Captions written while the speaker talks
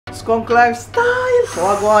Skunk Lifestyle.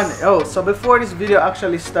 Wagwan. Oh, so before this video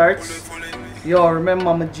actually starts, yo,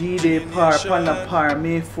 remember my G-Day par, Panda Par,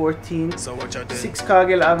 May 14th, 6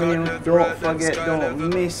 Cargill Avenue. Don't forget,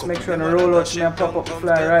 don't miss. Make sure to roll out to me and pop up the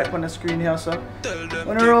fly right on the screen here, so.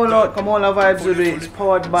 When you roll out, come on, the vibes with it. It's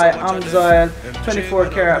powered by Amsoil, 24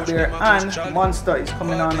 karat beer, and Monster is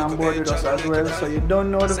coming on board with us as well. So you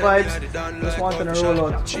don't know the vibes, just want to roll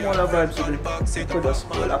out. Come on, the vibes with it. Put us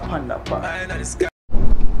roll a Panda Par.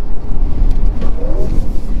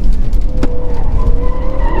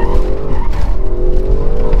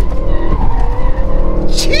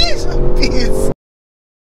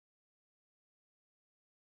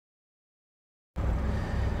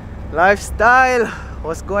 Lifestyle,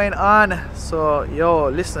 what's going on? So yo,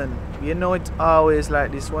 listen, you know it's always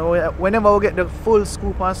like this. Whenever we get the full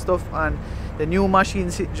scoop and stuff and the new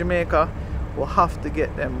machines hit Jamaica, we'll have to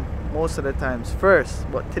get them most of the times first.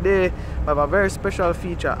 But today we have a very special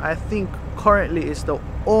feature. I think currently it's the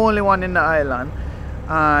only one in the island,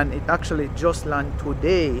 and it actually just landed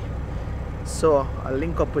today. So I'll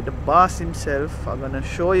link up with the boss himself. I'm gonna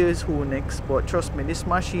show you his who next, but trust me, this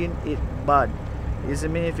machine is bad. You see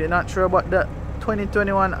me, if you're not sure what the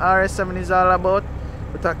 2021 RS7 is all about,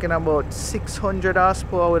 we're talking about 600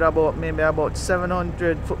 horsepower with maybe about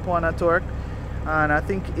 700 foot-pound of torque, and I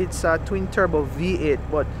think it's a twin turbo V8.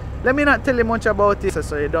 But let me not tell you much about it,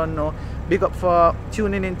 so you don't know. Big up for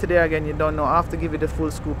tuning in today again. You don't know. I have to give you the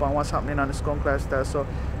full scoop on what's happening on the Skvnk Lifestyle. So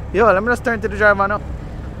yo, let me just turn to the driver now.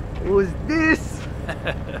 Who's this?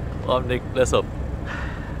 Well, I'm Nick, bless up.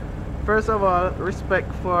 First of all,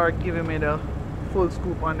 respect for giving me the full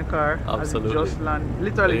scoop on the car. Absolutely. As it just landed.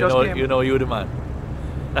 Literally you just know, came. You know you're the man.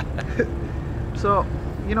 So,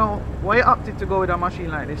 you know, why you opted to go with a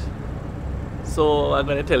machine like this? So I'm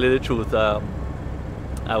going to tell you the truth.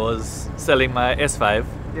 I was selling my S5.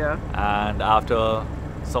 Yeah. And after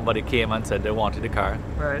somebody came and said they wanted the car.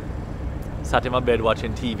 Right. Sat in my bed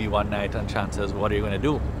watching TV one night, and Chan says, what are you going to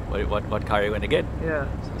do? What car are you going to get? Yeah.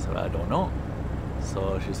 So I said, well, I don't know.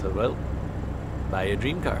 So she said, well, buy a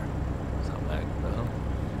dream car. So I'm like, well,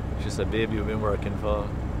 she said, babe, you've been working for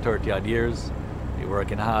 30 odd years. You're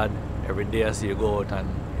working hard. Every day I see you go out, and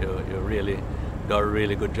you really got a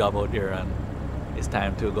really good job out there, and it's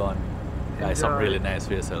time to go and buy something really nice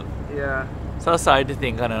for yourself. Yeah. So I started to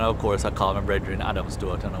think, and then of course I called my brethren Adam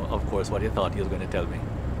Stewart, and of course what he thought he was going to tell me.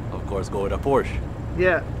 Of course, go with a Porsche.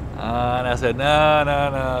 Yeah. And I said,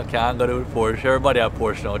 no, can't go with Porsche. Everybody have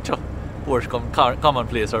Porsche now. Porsche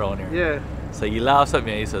commonplace around here. Yeah. So he laughs at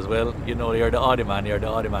me. He says, well, you know, you're the Audi man. You're the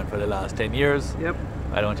Audi man for the last 10 years. Yep.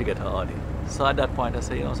 Why don't you get an Audi? So at that point, I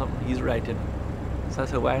said, you know something, he's right. You know. So I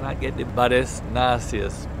said, why not get the baddest,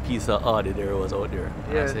 nastiest piece of Audi there was out there?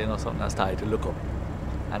 And I said, you know something, I started to look up.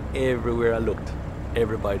 And everywhere I looked,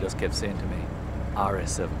 everybody just kept saying to me,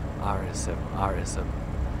 RS7, RS7, RS7.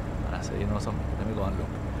 And I said, you know something, let me go and look.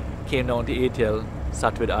 Came down to ATL,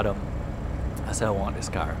 sat with Adam. I said, I want this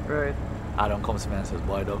car. Right. Adam comes to me and says,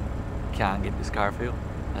 boy, Doug, can't get this car for you.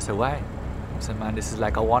 I said, why? I said, man, this is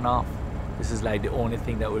like a one-off. This is like the only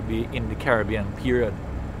thing that would be in the Caribbean, period.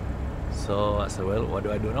 So I said, well, what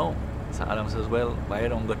do I do now? So Adam says, well, why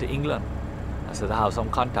don't go to England? I said, I have some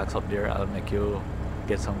contacts up there. I'll make you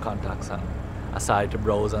get some contacts. And I started to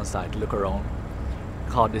browse and started to look around.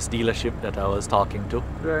 Called this dealership that I was talking to,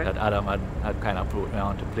 that Adam had kind of put me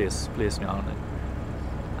on to place me on it.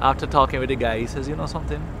 After talking with the guy, he says, you know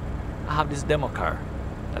something? I have this demo car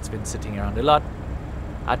that's been sitting around the lot.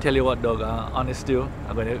 I tell you what, Doug, honest to you,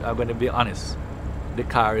 I'm going to be honest. The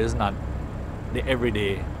car is not the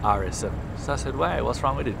everyday RS7. So I said, why? What's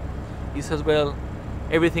wrong with it? He says, well,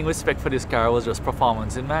 everything we spec for this car was just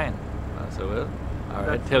performance in mind. I said, well, all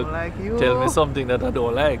right, tell me something that I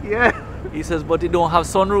don't like. Yeah. He says, but it don't have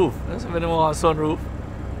sunroof. I said, we don't want sunroof.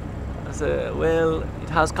 I said, well, it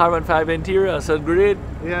has carbon fiber interior. I said, great.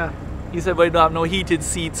 Yeah. He said, but it don't have no heated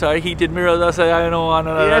seats or heated mirrors. I said, I don't want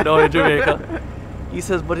that down in Jamaica. He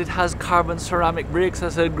says, but it has carbon ceramic brakes. I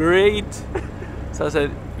said, great. So I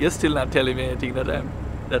said, you're still not telling me anything that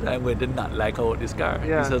I'm going to not like about this car.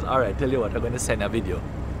 Yeah. He says, all right, tell you what, I'm going to send a video.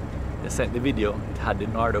 They sent the video. It had the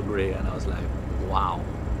Nardo Grey, and I was like, wow,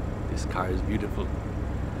 this car is beautiful.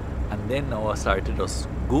 And then now I started to just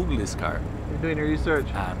Google this car. You're doing your research.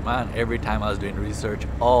 And man, every time I was doing research,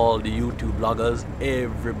 all the YouTube bloggers,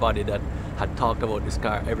 everybody that had talked about this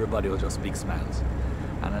car, everybody was just big smiles.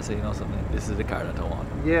 And I said, you know something, this is the car that I want.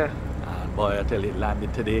 Yeah. And boy, I tell you, it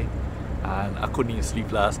landed today. And I couldn't even sleep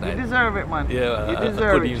last night. You deserve it, man. Yeah, you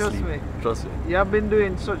deserve it, trust me. Trust me. You have been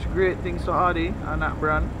doing such great things for Audi and that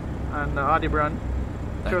brand, and the Audi brand.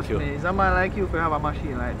 Trust me, it's a man like you if you have a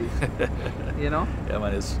machine like this. you know. Yeah,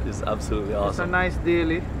 man, it's absolutely It's a awesome. nice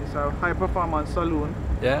daily. It's a high performance saloon.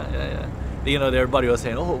 Yeah. You know, everybody was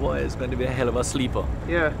saying, oh boy, it's going to be a hell of a sleeper.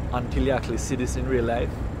 Yeah. Until you actually see this in real life.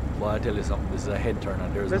 Well, I tell you something, this is a head turner.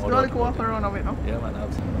 There's Let's no do a doubt little about walk it. around of it now. Yeah, man,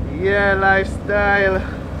 absolutely. Yeah, lifestyle.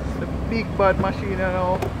 The big bad machine, you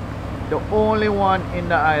know. The only one in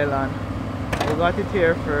the island. We got it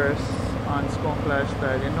here first on Skvnk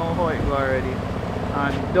Lifestyle. You know how it go already.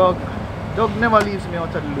 And Doug never leaves me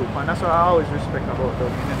out of the loop, and that's what I always respect about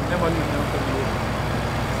Doug. He never leaves me out of the loop.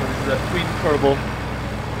 So this is a twin turbo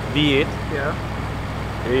V8. Yeah.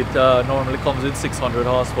 It normally comes with 600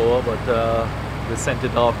 horsepower, but we sent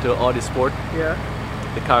it off to Audi Sport. Yeah.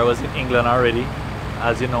 The car was in England already.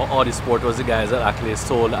 As you know, Audi Sport was the guys that actually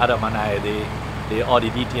sold Adam and I the Audi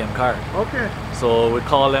DTM car. Okay. So we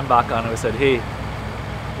called them back and we said, hey,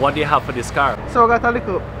 what do you have for this car? So we got a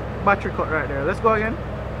little battery cut right there. Let's go again.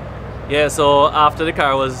 Yeah, so after the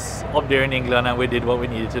car was up there in England and we did what we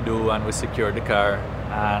needed to do and we secured the car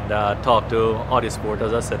and talked to Audi Sport.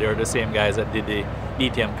 As I said, they're the same guys that did the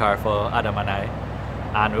DTM car for Adam and I,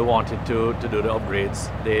 and we wanted to do the upgrades.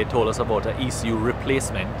 They told us about an ECU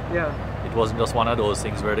replacement. Yeah. It wasn't just one of those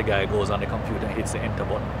things where the guy goes on the computer and hits the enter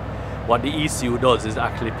button. What the ECU does is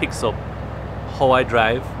actually picks up how I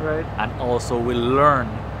drive, Right. and also will learn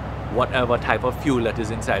whatever type of fuel that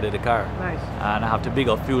is inside of the car. Nice. And I have to big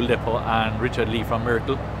up Fuel Depot and Richard Lee from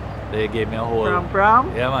Myrtle. They gave me a whole...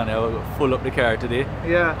 Pram? Yeah, man, I will full up the car today.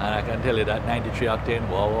 Yeah. And I can tell you that 93 octane,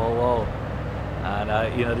 wow.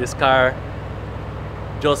 And you know, this car,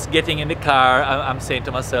 just getting in the car, I'm saying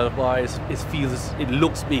to myself, boy, it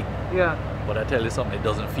looks big. Yeah. But I tell you something, it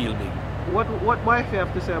doesn't feel big. What wife you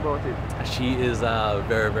have to say about it? She is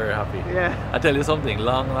very, very happy. Yeah. I tell you something,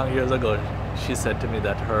 long years ago, she said to me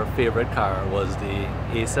that her favorite car was the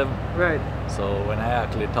A7. Right. So when I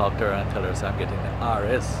actually talked to her and tell her, so I'm getting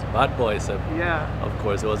the RS, bad boy 7. Yeah. Of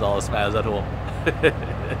course, it was all smiles at home.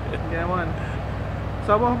 Yeah, man.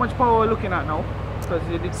 So about how much power we're looking at now? Because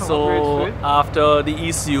you did some upgrades So to it. after the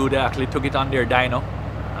ECU, they actually took it on their dyno,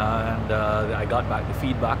 and I got back the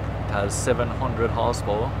feedback. It has 700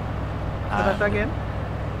 horsepower. Say that again?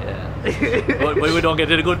 Yeah. but we don't get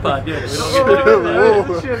to the good part yet. We don't get to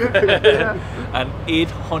the good part. Yeah. And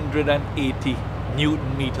 880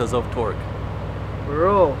 Newton meters of torque.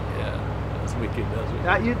 Bro. Yeah, that's wicked. That's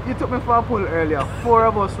wicked. You took me for a pull earlier. 4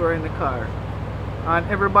 of us were in the car. And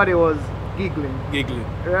everybody was giggling. Giggling.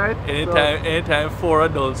 Right? Anytime 4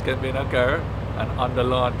 adults can be in a car, and on the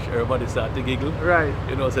launch, everybody start to giggle. Right.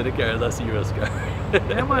 You know, so the car is a serious car.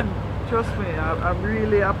 Yeah, man. Trust me, I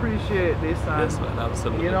really appreciate this. And, Yes, man,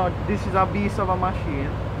 absolutely. you know, this is a beast of a machine.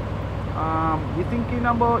 You thinking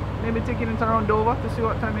about maybe taking it around Dover to see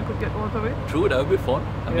what time you could get out of it? True, that would be fun.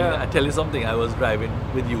 I mean, Yeah. I tell you something, I was driving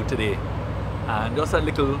with you today, and just a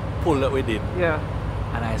little pull that we did, Yeah.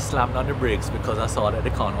 and I slammed on the brakes because I saw that the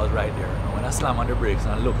corner was right there. And when I slammed on the brakes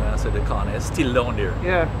and I looked and I said the corner is still down there.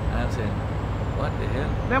 Yeah. And I'm saying, what the hell?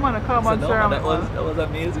 Them on the I carbon said, no, man, ceramic. that was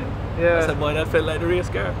amazing. Yeah. I said, boy, that felt like the race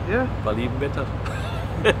car. Yeah. Probably even better.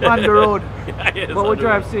 On the road. Yes, But on we the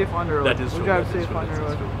drive road. safe on the road. That is we true. drive that is safe true, on the that is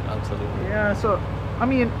road. true. Absolutely. Yeah, so I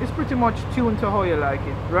mean it's pretty much tuned to how you like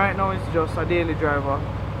it. Right now it's just a daily driver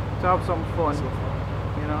to have some fun.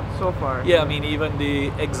 You know, so far. Yeah, I mean, even the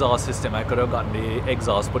exhaust system, I could have gotten the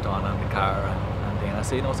exhaust put on the car and then I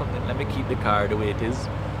say, you know something, let me keep the car the way it is.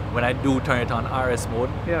 When I do turn it on RS mode,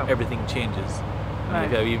 Yeah. everything changes. And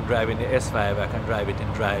if Nice. I'm even driving the S5, I can drive it in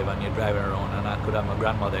drive and you're driving around, and I could have my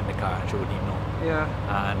grandmother in the car and she wouldn't even know.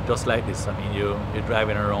 Yeah. And just like this, I mean, you're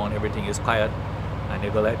driving around, everything is quiet, and you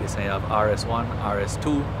go like this and you have RS1,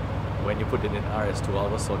 RS2. When you put it in RS2, all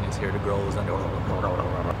of a sudden you hear the growls and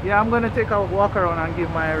Yeah, I'm gonna take a walk around and give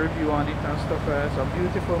my review on it and stuff. It's a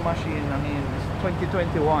beautiful machine. I mean, it's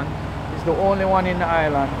 2021. It's the only one in the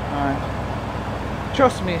island. And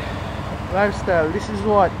trust me, lifestyle. This is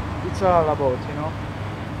what it's all about. You know,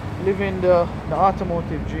 living the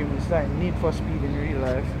automotive dream. It's like Need for Speed in real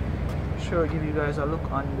life. Sure, give you guys a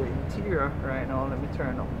look on the interior right now. Let me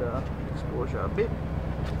turn up the exposure a bit.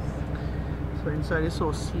 So inside is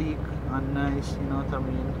so sleek and nice. You know what I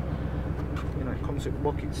mean? You know, it comes with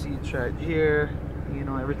bucket seats right here. You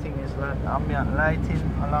know, everything is like ambient lighting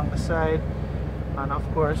along the side, and of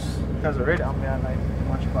course it has a red ambient light to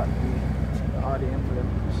match back the Audi emblem.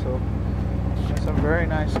 So it's a very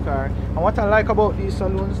nice car. And what I like about these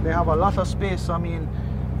saloons, they have a lot of space. I mean,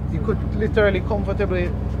 you could literally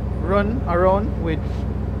comfortably run around with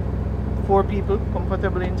 4 people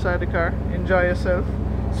comfortably inside the car. Enjoy yourself.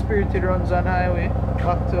 Spirited runs on highway.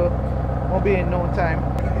 Back to Mobile in no time.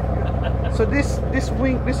 So this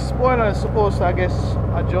spoiler is supposed to, I guess,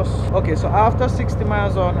 adjust. Okay, so after 60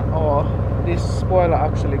 miles an hour, this spoiler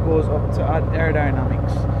actually goes up to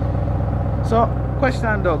aerodynamics. So,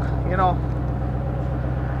 question, Doug, you know,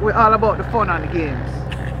 we're all about the fun and the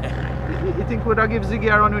games. you think we'd have give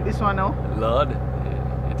Ziggy a run with this one now? Lord,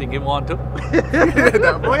 you think he want to?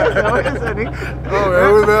 That boy, isn't he?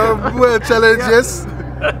 Oh, well, challenges.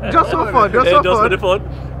 Just for fun, just for Just for fun. the fun.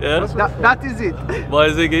 Yeah. That is it. Boy,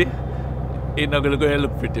 Ziggy, he's not going to go and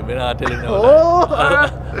look pretty. I'm not telling you now. Oh!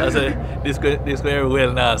 I say, this going to be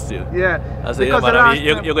well nasty. Yeah. I say, yeah, man, I mean,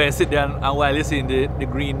 you're going to sit there and while you're seeing the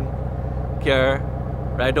green car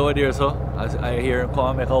right over there, so I hear him come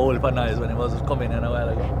and make a whole heap of noise when he was coming in a while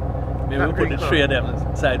ago. Maybe we'll put the three of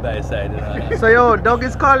them side by side. You know? So yo, Doug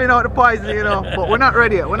is calling out the poison, you know, but we're not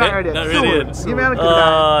ready yet. We're not ready yet. Not Soon. ready yet. Give me a little Oh,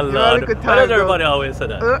 time. Give me a Lord. little Why time. does everybody always say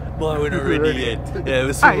that? Boy, we're not ready yet. Yeah,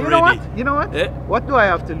 we're so Aye, you know ready. what? You know what? Yeah? What do I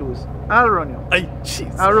have to lose? I'll run you. Ay,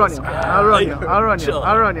 Jesus. I'll run you. I'll run you. I'll run you.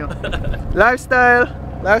 I'll run you. Lifestyle.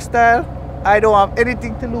 I don't have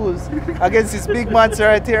anything to lose against this big monster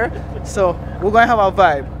right here. So we're gonna have a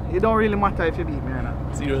vibe. It don't really matter if you beat me or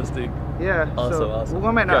not. Serious thing. Yeah. Awesome, so awesome. we're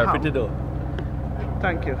gonna make that Car pretty happen. though.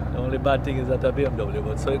 Thank you. The only bad thing is that a BMW,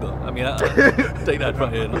 but so you go. I mean, take that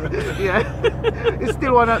from you. Yeah. It's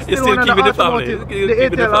still one of It's still the keeping the family. automotive, Keeping the the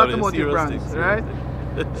ATL family, automotive serious brands, thing,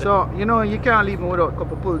 right? So you know you can't leave me without a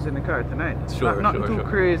couple pulls in the car tonight. Sure, Nothing too sure.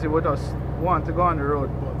 crazy with us want to go on the road.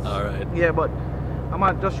 All right. Yeah, but I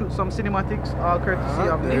might just shoot some cinematics, all courtesy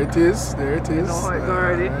of There Nick. it is. There it You is. know how it go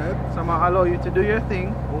already. So I'm gonna allow you to do your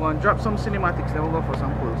thing. We're gonna drop some cinematics, then we'll go for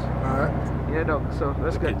some pulls. Alright. Yeah, dog. So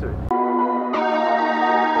let's get to it.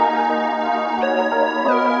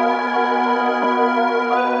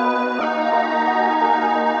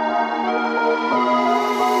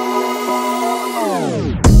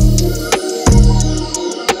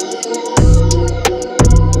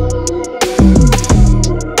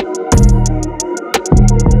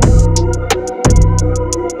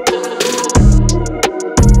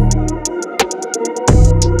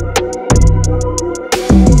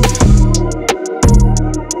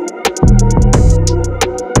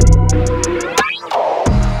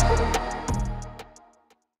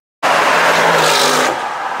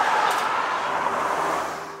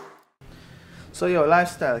 So yo,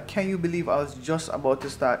 lifestyle, can you believe I was just about to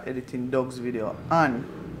start editing Doug's video and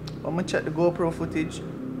when I check the GoPro footage,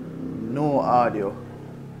 no audio.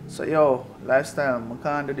 So yo, lifestyle, I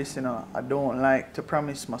can't do this, you know. I don't like to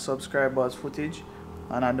promise my subscribers footage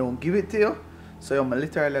and I don't give it to you. So yo, I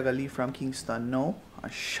literally gotta leave from Kingston now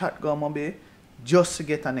and shotgun my bay just to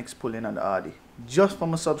get an next pull in on the Audi. Just for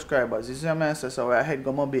my subscribers. You see what I say? So I head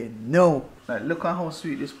go my bay. No. Like look at how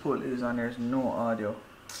sweet this pull is and there's no audio.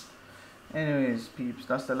 Anyways, peeps,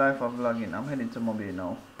 that's the life of vlogging. I'm heading to Mobile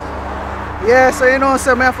now. Yeah, so you know,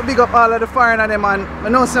 so I have to big up all of the foreigner them, and I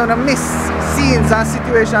know so I miss scenes and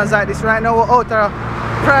situations like this. Right now we're out of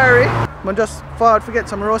Prairie. But just forward to get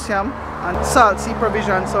some roast yam and salt sea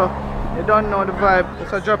provision, so you don't know the vibe.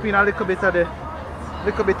 So drop in a little bit of the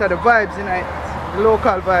vibes tonight, the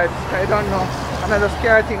local vibes. I don't know. And I just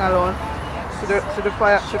carry thing alone. To the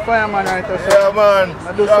fireman right there. Yeah, man.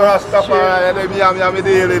 You're Rastafari, them yam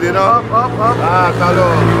daily, you know? Up. Ah,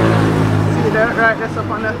 hello. See there, right, that's up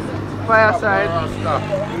on the fireside.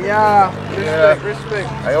 Yeah, respect.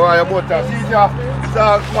 I want your motor. See ya,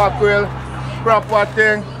 salt mackerel, proper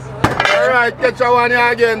thing. Alright, catch a one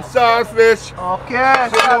here again, saltfish. Okay,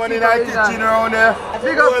 See one in the kitchen around there.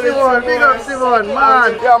 Big up Simon,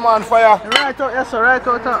 man. Yeah, man, fire. Right out, yes, sir, right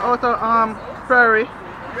out of Prairie.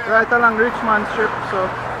 Right along Richmond Strip,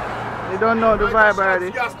 so you don't know the vibe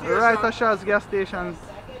already. Right at Shaw's gas station.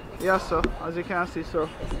 Yes, sir, as you can see, so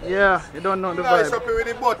yeah, you don't know the Nice vibe. up here with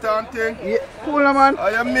the butter and thing. Yeah, cool, man. How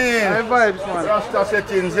you mean? High vibes, man. Rasta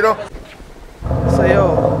settings, you know? So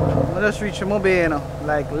yo, I just reached Mobile, you know,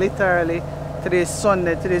 like literally today's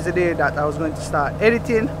Sunday, today's the day that I was going to start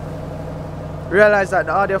editing. Realized that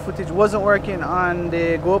the audio footage wasn't working on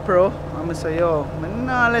the GoPro. I'm gonna say, yo, I'm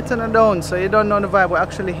not letting it down. So you don't know the vibe. We're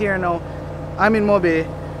actually here now. I'm in Mobile.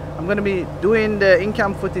 I'm gonna be doing the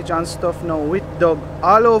in-cam footage and stuff now with Doug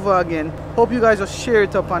all over again. Hope you guys will share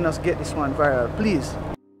it up and us get this one viral, please.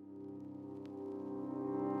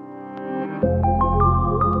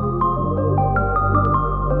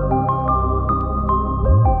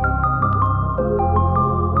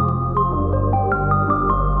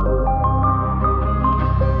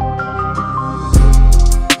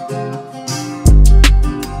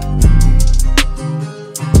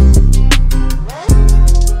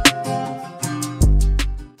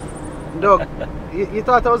 Doug, you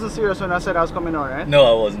thought I wasn't serious when I said I was coming out, right? No,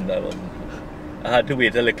 I wasn't. I had to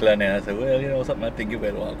wait a little and then I said, well, you know something, I think you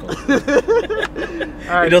better walk out.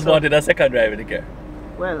 Alright, You just so wanted a second drive in the car.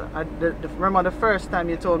 Well, remember the first time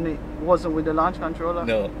you told me it wasn't with the launch controller?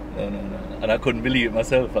 No. And I couldn't believe it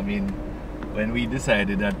myself. I mean, when we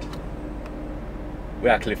decided that, we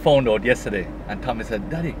actually found out yesterday, and Tommy said,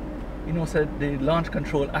 Daddy, you know, said the launch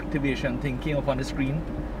control activation thing came up on the screen.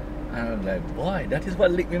 And I was like, boy, that is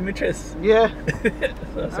what licked me in my chest. Yeah.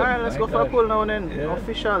 So Alright, let's go for a pull now then. Yeah.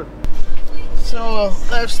 Official. So,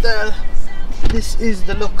 lifestyle. This is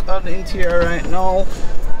the look of the interior right now.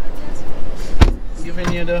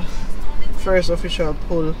 Giving you the first official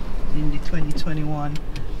pull in the 2021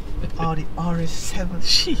 Audi RS7.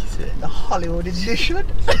 Jeez, the Hollywood edition.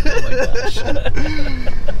 Oh my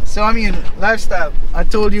gosh. So I mean, lifestyle. I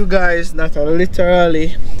told you guys that I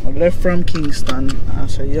literally left from Kingston and I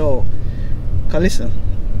said, yo, cause listen,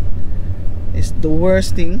 it's the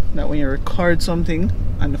worst thing that when you record something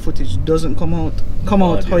and the footage doesn't come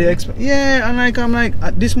out how you expect. Yeah, and like I'm like,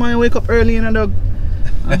 this morning I wake up early and I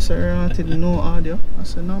I said, I wanted no audio. I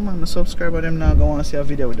said, no man, my subscriber them now go want to see a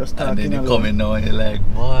video with just talking. And then you come in now and you're like,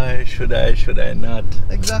 boy, should I not?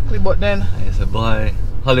 Exactly, but then I said, boy,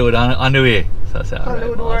 Hollywood on the way. So I said,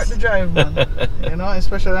 Hollywood alright, worth the drive, man. You know,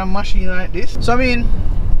 especially a machine like this. So I mean,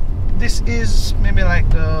 this is maybe like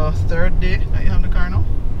the third day that you have the car now.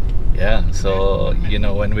 Yeah, so you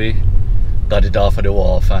know, when we got it off of the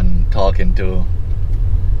wharf and talking to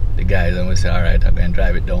the guys, and we say, alright, I'm going to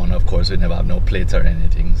drive it down. Of course, we never have no plates or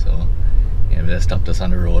anything, so you know, they stopped us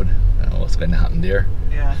on the road. I don't know what's going to happen there.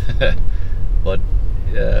 Yeah. But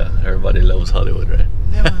yeah, everybody loves Hollywood, right?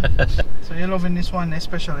 Yeah, man. So you're loving this one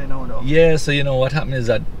especially now, though? Yeah, so you know what happened is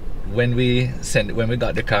that when we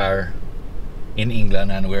got the car in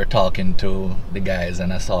England and we were talking to the guys,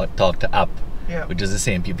 and I talked to App, yeah, which is the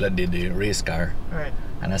same people that did the race car. Right.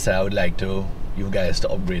 And I said I would like you guys to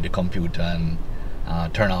upgrade the computer and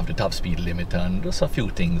turn off the top speed limit and just a few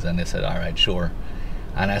things, and they said alright, sure.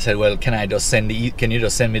 And I said, well, can you just send me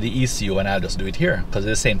the ECU and I'll just do it here, because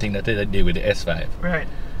it's the same thing that they did with the S5. Right.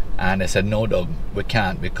 And they said, no Doug, we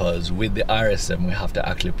can't, because with the RS7 we have to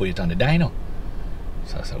actually put it on the dyno.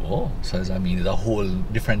 So I said, whoa, so I mean it's a whole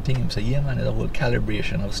different thing. So yeah man, it's a whole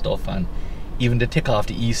calibration of stuff, and even to take off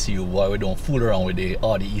the ECU, why we don't fool around with the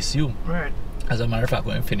Audi ECU. Right. As a matter of fact,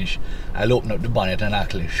 when we finish, I'll open up the bonnet and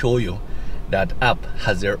actually show you that App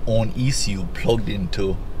has their own ECU plugged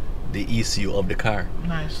into the ECU of the car.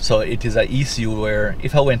 Nice. So it is an ECU where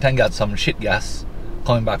if I went and got some shit gas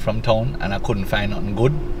coming back from town and I couldn't find nothing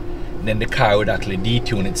good, then the car would actually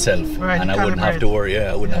detune itself, right, and I wouldn't have to worry.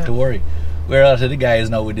 Yeah, I wouldn't have to worry. Whereas the guys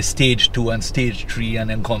now with the stage 2 and stage 3 and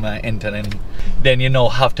then come and enter, and then you know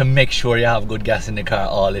have to make sure you have good gas in the car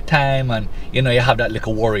all the time, and you know you have that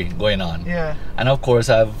little worry going on. Yeah. And of course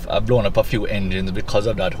I've blown up a few engines because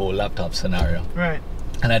of that whole laptop scenario. Right.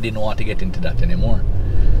 And I didn't want to get into that anymore.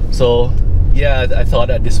 So yeah, I thought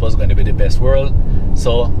that this was going to be the best world.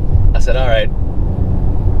 So I said, alright,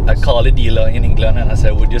 I called the dealer in England and I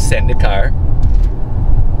said, would you send the car?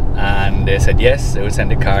 And they said yes, they would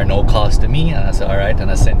send the car, no cost to me. And I said alright,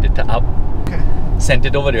 and I sent it to App. Okay. Sent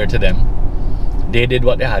it over there to them. They did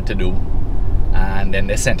what they had to do, and then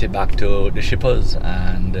they sent it back to the shippers,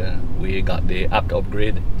 and we got the App to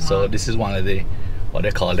upgrade. Wow. So this is one of the what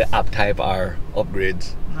they call the App Type R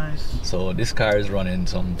upgrades. Nice. So this car is running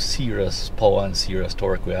some serious power and serious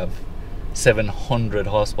torque. We have 700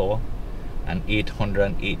 horsepower and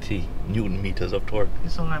 880 Newton meters of torque. You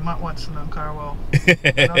sound like Matt Watson on Carwell. I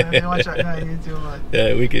don't know if you watch that guy on YouTube, but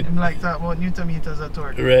yeah, wicked. I'm like that about Newton meters of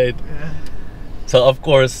torque. Right. Yeah. So of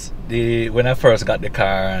course, when I first got the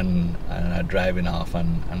car and I'm driving off,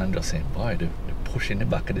 and I'm just saying, boy, the push in the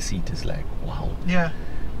back of the seat is like, wow. Yeah.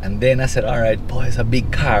 And then I said, alright, boy, it's a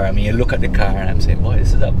big car. I mean, you look at the car and I'm saying, boy,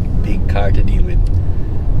 this is a big car to deal with.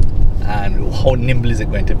 And how nimble is it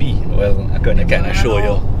going to be? Well, I'm going to kind of show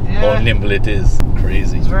you how nimble it is.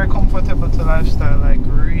 Crazy. It's very comfortable to lifestyle, like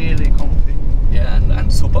really comfy. Yeah,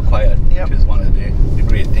 and super quiet, which is one of the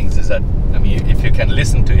great things is that, I mean, if you can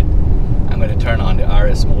listen to it, I'm going to turn on the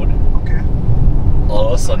RS mode. Okay. All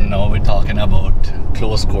of a sudden now we're talking about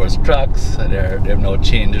close course tracks. They've now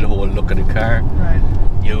changed the whole look of the car. Right.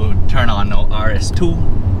 You turn on now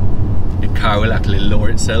RS2, the car will actually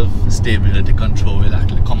lower itself, stability control will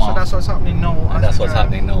actually come on. So that's what's happening now. And that's what's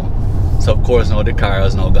happening now. So of course now the car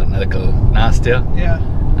has now gotten a little nastier. Yeah.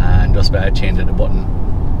 And just by changing the button,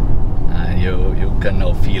 and you can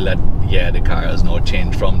now feel that the car has now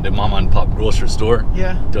changed from the mom and pop grocery store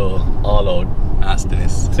to all out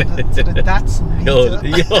nastiness. So that's yo,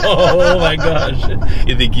 oh my gosh,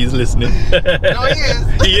 you think he's listening? No, he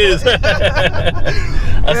is. He is.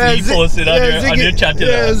 I see he posted on your chat.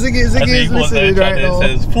 Yeah, Ziggy is listening right now.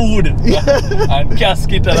 It says food and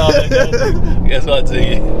casket and all that. Guess what,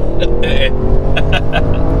 Ziggy?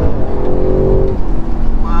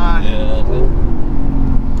 Man. Yeah.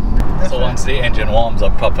 So once the engine warms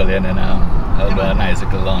up properly, and then I'll do a nice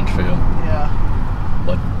little launch for you. Yeah.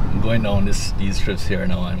 But going down these trips here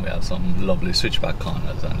now, and we have some lovely switchback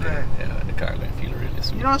corners, and Right. the car going to feel really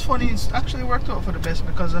smooth. You know what's funny? It's actually worked out for the best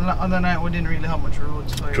because on the other night we didn't really have much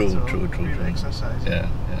roads for True, it, so true. really exercise. Yeah,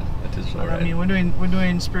 that is But alright. I mean, we're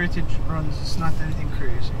doing spirited runs. It's not anything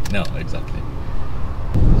crazy. No, exactly.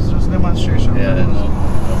 It's just demonstration. Yeah, no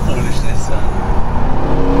foolishness.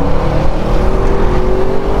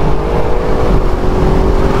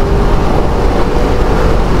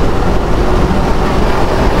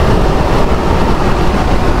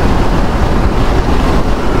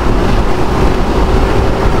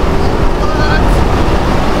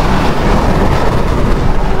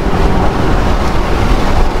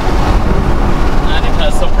 And it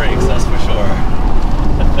has some brakes, that's for sure.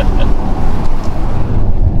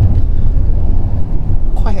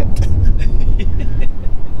 Quiet.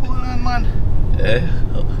 Hold on, man. Eh?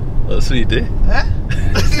 Oh, sweet, eh? Eh?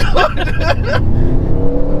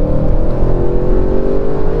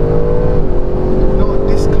 No,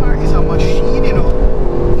 this car is a machine, you know.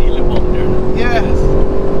 Feel the bump there now. Yeah. Yes.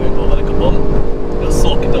 Going over like a bump. Just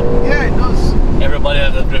soak it up. Yeah, it does. Everybody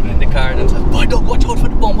that has driven in the car and says, boy, dog, watch out for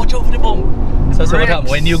the bump, watch out for the bump. So that's what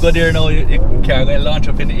happens. When you go there now, your car going to launch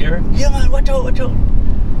up in the air. Yeah, man, watch out, watch out.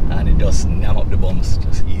 And it just snap up the bumps,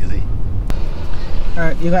 just easy.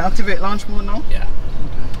 Alright, you gonna activate launch mode now? Yeah.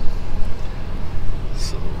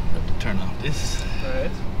 So, we have to turn off this.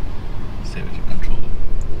 Alright. Stay with your control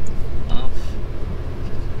off.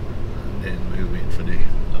 And then we wait for the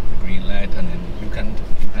green light, and then you can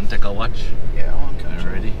take a watch. Yeah, I want Are you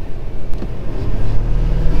control. ready?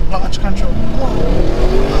 Launch control.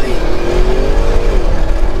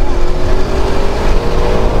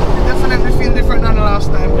 It definitely feel different than the last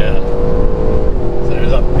time. Yeah. So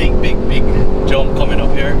there's a big jump coming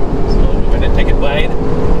up here. So we're gonna take it wide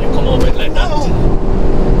and come over it like that. Whoa.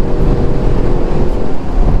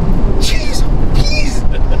 Jeez, please.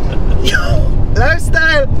 Yo,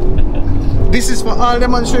 lifestyle. This is for all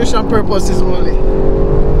demonstration purposes only.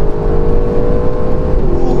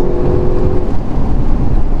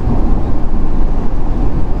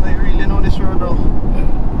 I really know this road though.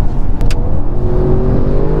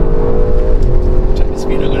 Check the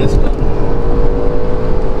speed I'm gonna stop.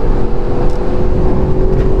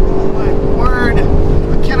 Oh my word.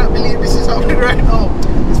 I cannot believe this is happening right now.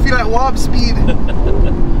 It feels like warp speed.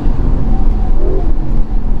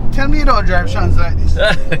 Tell me you don't drive Shans like this.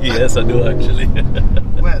 Yes, I do actually.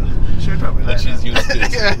 Well, shut up. But she's used to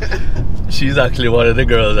it. Yeah. She's actually one of the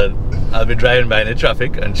girls that I'll be driving by in the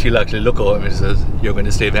traffic, and she'll actually look over me and says, "You're going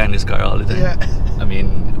to stay behind this car all the time." Yeah. I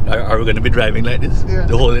mean, are we going to be driving like this Yeah.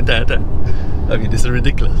 the whole entire time? I mean, this is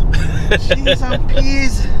ridiculous. Cheese and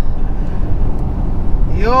peas.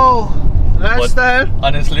 Yo, lifestyle. But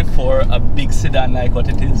honestly, for a big sedan like what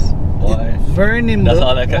it is, boy, Very nimble. that's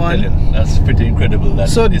all I can tell you. That's pretty incredible. That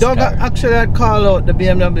So this Doug car. actually had call out the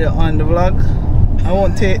BMW on the vlog. I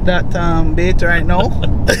won't take that bait right now.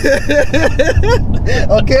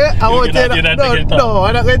 Okay, I won't take that. you're not No, taking it no,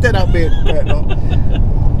 I'm not going to take that bait right now.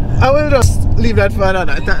 I will just leave that for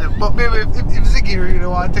another time. But maybe if Ziggy really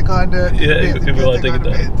want to take on the Yeah, bait, if you want to take it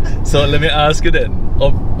down. So let me ask you then,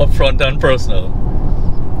 up front and personal,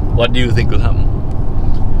 what do you think will happen?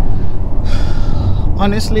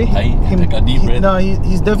 Honestly, Take a deep breath. no,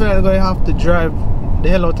 he's definitely going to have to drive the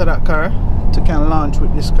hell out of that car to can launch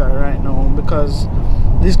with this car right now, because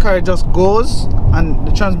this car just goes and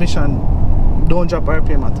the transmission don't drop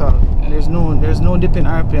RPM at all. There's no dip in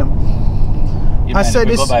RPM. You I mind said if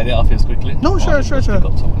we this- go by the office quickly? No, Or sure, just sure, pick sure.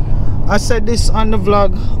 up someone? I said this on the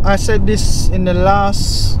vlog. I said this in the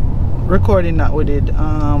last recording that we did.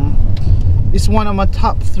 It's one of my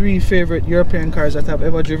top 3 favorite European cars that I've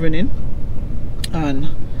ever driven in, and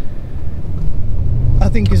I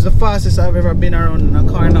think it's the fastest I've ever been around in a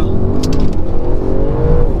car now.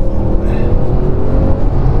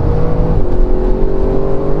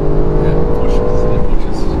 Yeah, the push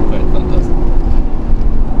is quite fantastic.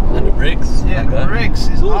 And the brakes? Yeah, my the God. brakes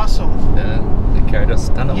is awesome. Yeah, the car just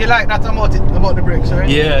stand up. You like that about the brakes, right?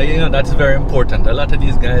 Yeah, you know, that's very important. A lot of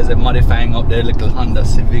these guys are modifying up their little Honda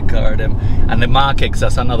Civic or them, and the Mark X,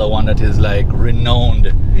 that's another one that is like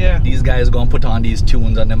renowned. Yeah. These guys go and put on these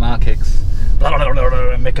tunes on the Mark X, blah, blah, blah,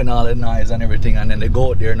 blah, making all the noise and everything, and then they go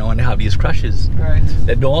out there now and they have these crashes. Right.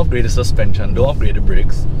 They don't upgrade the suspension, don't upgrade the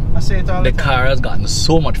brakes. I say it all The the time. car has gotten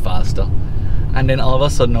so much faster, and then all of a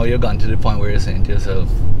sudden now you're gone to the point where you're saying to yourself,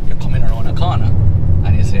 you're coming around a corner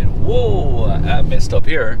and you're saying, whoa, I messed up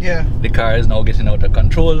here. Yeah. The car is now getting out of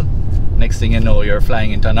control. next thing you know, you're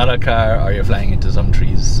flying into another car or you're flying into some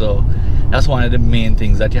trees. So that's one of the main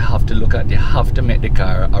things that you have to look at. You have to make the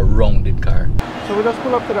car a rounded car. So we just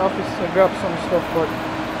pull up to the office to grab some stuff, but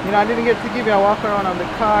you know, I didn't get to give you a walk around of the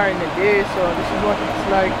car in the day, so this is what it's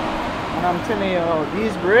like. And I'm telling you,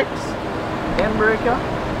 these brakes, them breaker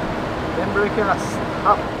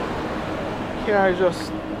up. Car is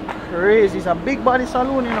just crazy. It's a big body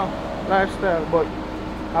saloon, you know, lifestyle, but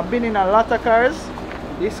I've been in a lot of cars.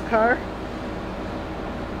 This car,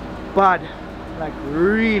 bad, like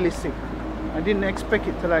really sick. I didn't expect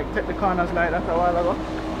it to like take the corners like that a while ago.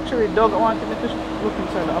 Actually, Doug wanted me to look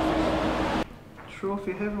inside the office.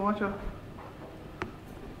 Trophy heavy, watch out.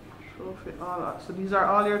 Trophy, all that. So these are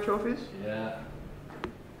all your trophies? Yeah.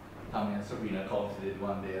 Tommy and Sabrina counted it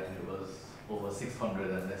one day and it was over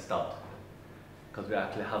 600 and they stopped. Because we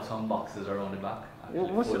actually have some boxes around the back.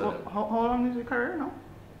 How long is your career now?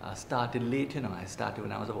 I started late, you know. I started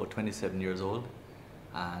when I was about 27 years old.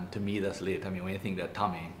 And to me that's late. I mean, when you think that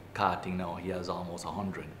Tommy karting now, he has almost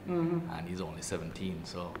 100 and he's only 17.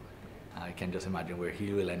 So I can just imagine where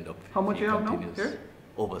he will end up. How much you have now here?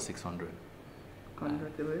 Over 600.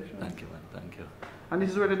 Congratulations. Thank you, man. Thank you. And this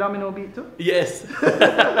is where the domino beat too? Yes.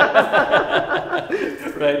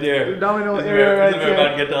 Right there. The domino area right there.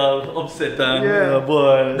 Man get all upset and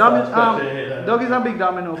boy. Doug is a big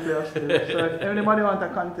domino player still. So if anybody want a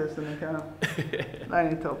contest, then they can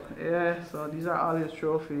line it up. Yeah, so these are all his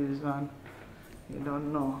trophies, and you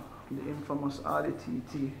don't know, the infamous Audi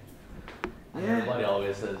TT. And everybody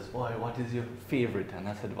always says, boy, what is your favorite? And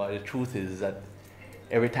I said, well, the truth is that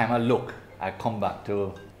every time I look, I come back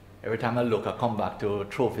to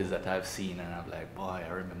trophies that I've seen, and I'm like, boy, I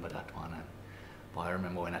remember that one, and boy, I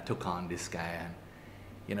remember when I took on this guy, and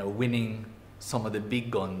you know, winning some of the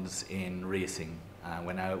big guns in racing.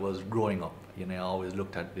 When I was growing up, you know, I always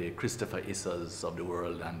looked at the Christopher Issas of the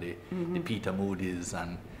world and the Peter Moody's,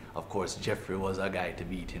 and of course Jeffrey was a guy to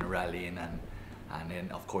beat in rallying, and then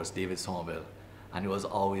of course David Somerville, and it was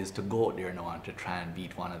always to go out there now and to try and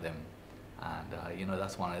beat one of them. And you know,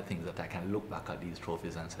 that's one of the things that I can look back at these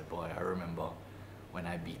trophies and say, boy, I remember when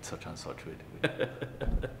I beat such and such with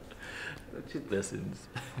blessings.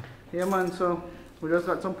 Yeah, man, so we just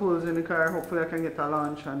got some pulls in the car. Hopefully I can get a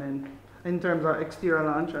launch, and then in terms of exterior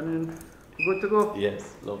launch, and then we're good to go.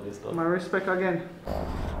 Yes, lovely stuff. My respect again.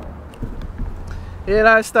 Yeah,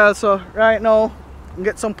 lifestyle. So right now,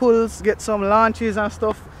 get some pulls, get some launches and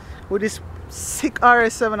stuff with this sick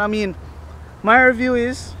RS7. I mean, my review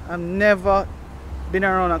is I've never been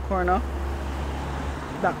around a corner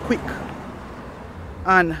that quick,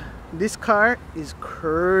 and this car is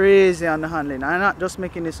crazy on the handling. I'm not just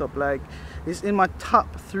making this up, like it's in my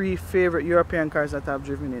top 3 favorite European cars that I've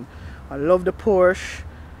driven in. I love the Porsche,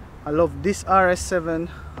 I love this RS7,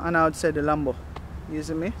 and I would say the Lambo. You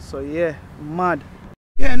see me? So yeah, mad.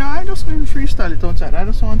 Yeah, no, I just going to freestyle it outside. I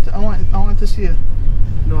just want to, I want to see you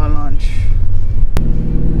do a launch.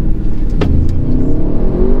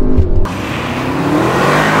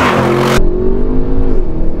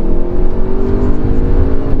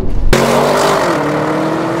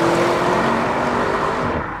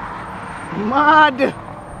 Mad!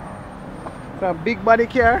 It's a big body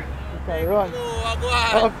car. You can run.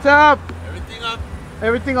 Up top! Everything up.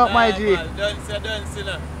 Everything up, my G.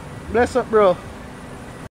 Done, Bless up, bro.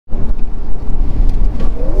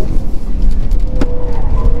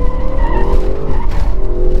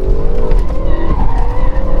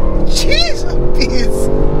 Jesus, peace!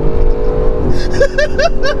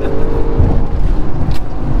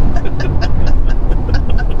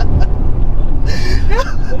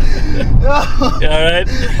 You alright?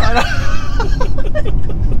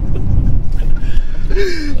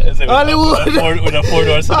 Hollywood! With a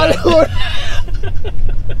 4-door sedan. Hollywood!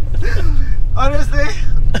 Honestly,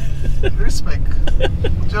 respect.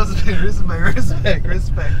 Just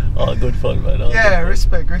respect. Oh, good fun, man. Yeah,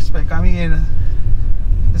 respect. I mean,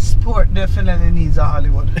 the sport definitely needs a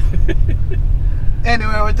Hollywood.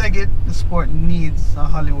 Anywhere we take it, the sport needs a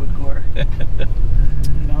Hollywood gore. You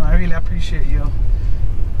know, I really appreciate you.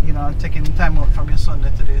 You know, taking time out from your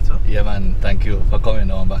Sunday today too. Yeah, man, thank you for coming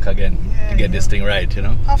on back again to get this thing right, you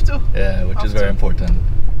know. Have to. Yeah, which is very important.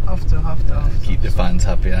 Have to. Keep the fans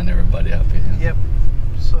happy and everybody happy. You know? Yep.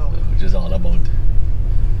 So, which is all about.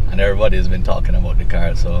 And everybody's been talking about the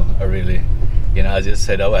car, so I really, you know, as you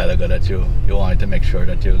said a while ago that you wanted to make sure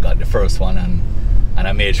that you got the first one, and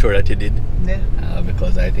I made sure that you did. Yeah.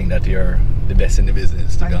 Because I think that you're the best in the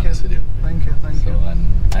business, to be honest with you. Thank you.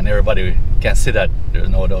 And everybody can see that, there's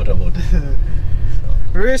no doubt about it. So.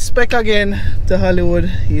 Respect again to Hollywood.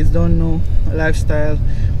 You don't know lifestyle.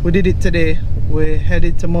 We did it today. We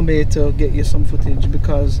headed to Mumbai to get you some footage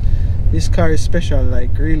because This car is special,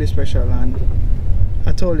 like really special, and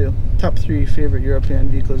I told you, top 3 favorite European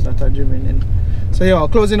vehicles that I've driven in. So yeah,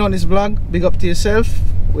 closing on this vlog, big up to yourself,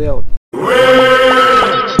 we out.